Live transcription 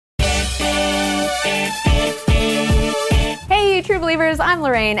Believers, I'm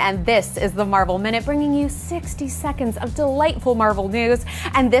Lorraine, and this is the Marvel Minute, bringing you 60 seconds of delightful Marvel news.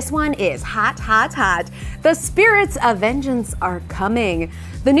 And this one is hot, hot, hot. The spirits of vengeance are coming.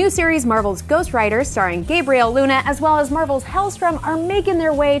 The new series Marvel's Ghost Rider, starring Gabriel Luna, as well as Marvel's Hellstrom, are making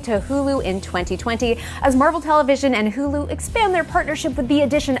their way to Hulu in 2020 as Marvel Television and Hulu expand their partnership with the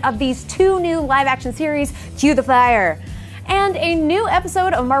addition of these two new live-action series. Cue the fire. And a new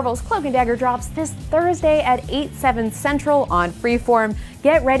episode of Marvel's Cloak and Dagger drops this Thursday at 8/7 Central on Freeform.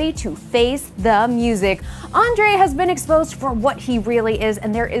 Get ready to face the music. Andre has been exposed for what he really is,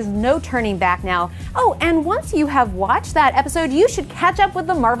 and there is no turning back now. Oh, and once you have watched that episode, you should catch up with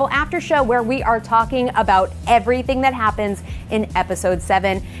the Marvel After Show, where we are talking about everything that happens in Episode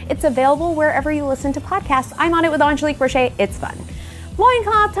 7. It's available wherever you listen to podcasts. I'm on it with Angelique Roche. It's fun.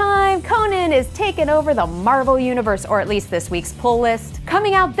 Loincloth time! Conan is taking over the Marvel Universe, or at least this week's pull list.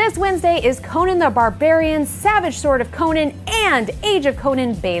 Coming out this Wednesday is Conan the Barbarian, Savage Sword of Conan, and Age of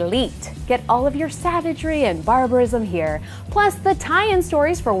Conan Belit. Get all of your savagery and barbarism here. Plus, the tie-in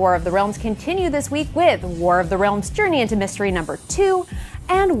stories for War of the Realms continue this week with War of the Realms Journey into Mystery #2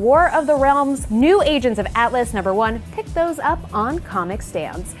 and War of the Realms New Agents of Atlas #1. Pick those up on comic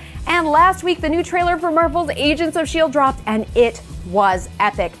stands. And last week, the new trailer for Marvel's Agents of S.H.I.E.L.D. dropped, and it was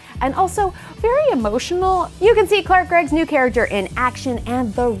epic and also very emotional. You can see Clark Gregg's new character in action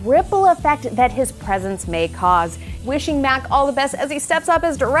and the ripple effect that his presence may cause. Wishing Mac all the best as he steps up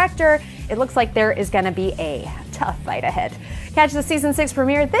as director. It looks like there is going to be a tough fight ahead. Catch the Season 6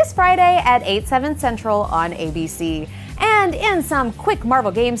 premiere this Friday at 8/7 Central on ABC. And in some quick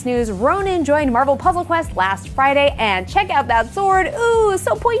Marvel Games news, Ronan joined Marvel Puzzle Quest last Friday, and check out that sword. Ooh,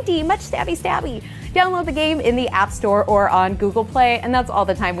 so pointy, much stabby stabby. Download the game in the App Store or on Google Play, and that's all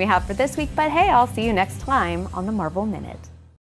the time we have for this week. But hey, I'll see you next time on the Marvel Minute.